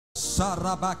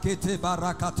Sarabakete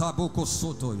barakata boko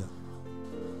sotoya.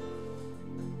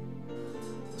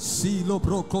 Silo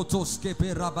brokotoske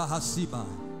perabahasiba.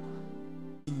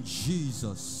 In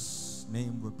Jesus'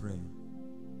 name we pray.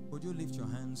 Would you lift your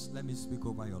hands? Let me speak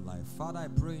over your life. Father, I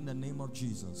pray in the name of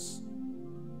Jesus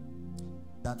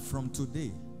that from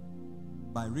today,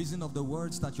 by reason of the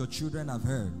words that your children have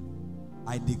heard,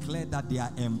 I declare that they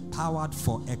are empowered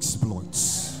for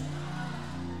exploits.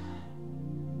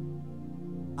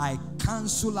 I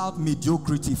cancel out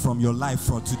mediocrity from your life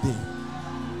from today.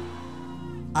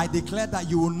 I declare that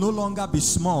you will no longer be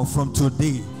small from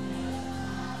today.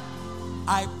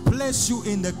 I place you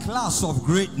in the class of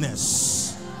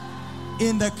greatness,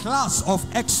 in the class of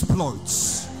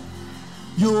exploits.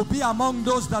 You will be among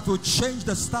those that will change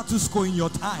the status quo in your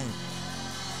time.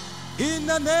 In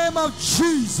the name of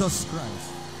Jesus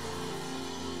Christ.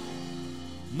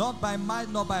 Not by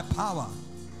might, not by power,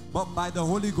 but by the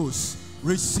Holy Ghost.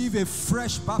 Receive a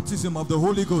fresh baptism of the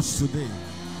Holy Ghost today.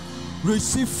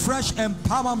 Receive fresh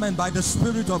empowerment by the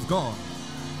Spirit of God.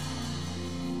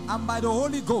 And by the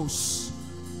Holy Ghost,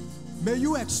 may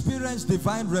you experience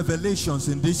divine revelations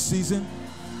in this season.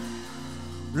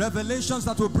 Revelations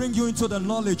that will bring you into the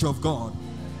knowledge of God,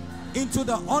 into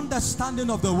the understanding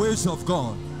of the ways of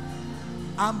God.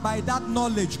 And by that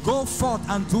knowledge, go forth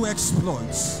and do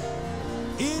exploits.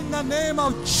 In the name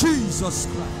of Jesus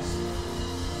Christ.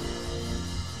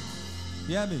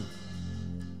 Hear me?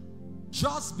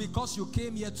 Just because you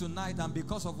came here tonight and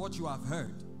because of what you have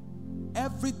heard,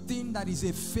 everything that is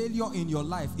a failure in your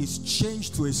life is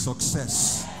changed to a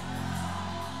success.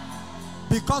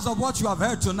 Because of what you have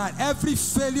heard tonight, every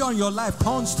failure in your life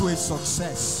turns to a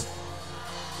success.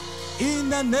 In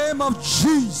the name of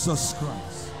Jesus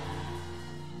Christ.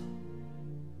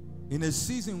 In a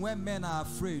season where men are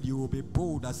afraid, you will be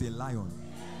bold as a lion.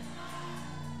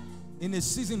 In a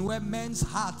season where men's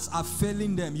hearts are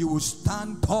failing them, you will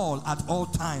stand tall at all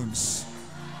times.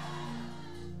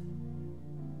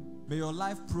 May your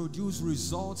life produce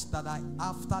results that are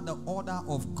after the order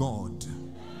of God.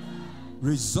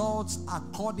 Results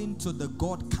according to the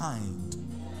God kind.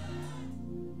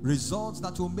 Results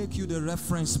that will make you the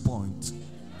reference point.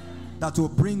 That will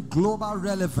bring global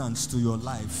relevance to your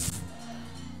life.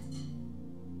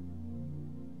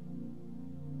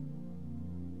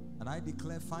 And I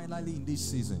declare finally in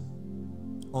this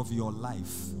season of your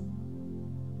life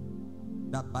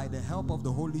that by the help of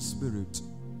the Holy Spirit,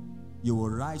 you will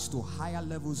rise to higher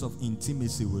levels of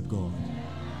intimacy with God.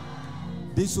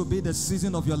 This will be the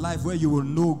season of your life where you will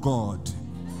know God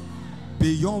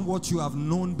beyond what you have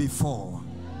known before.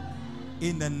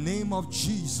 In the name of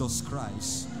Jesus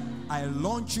Christ, I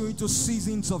launch you into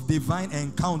seasons of divine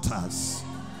encounters.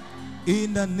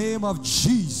 In the name of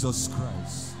Jesus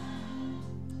Christ.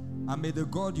 And may the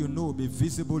God you know be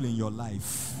visible in your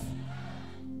life.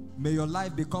 May your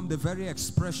life become the very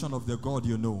expression of the God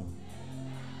you know.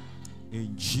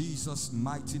 In Jesus'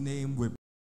 mighty name we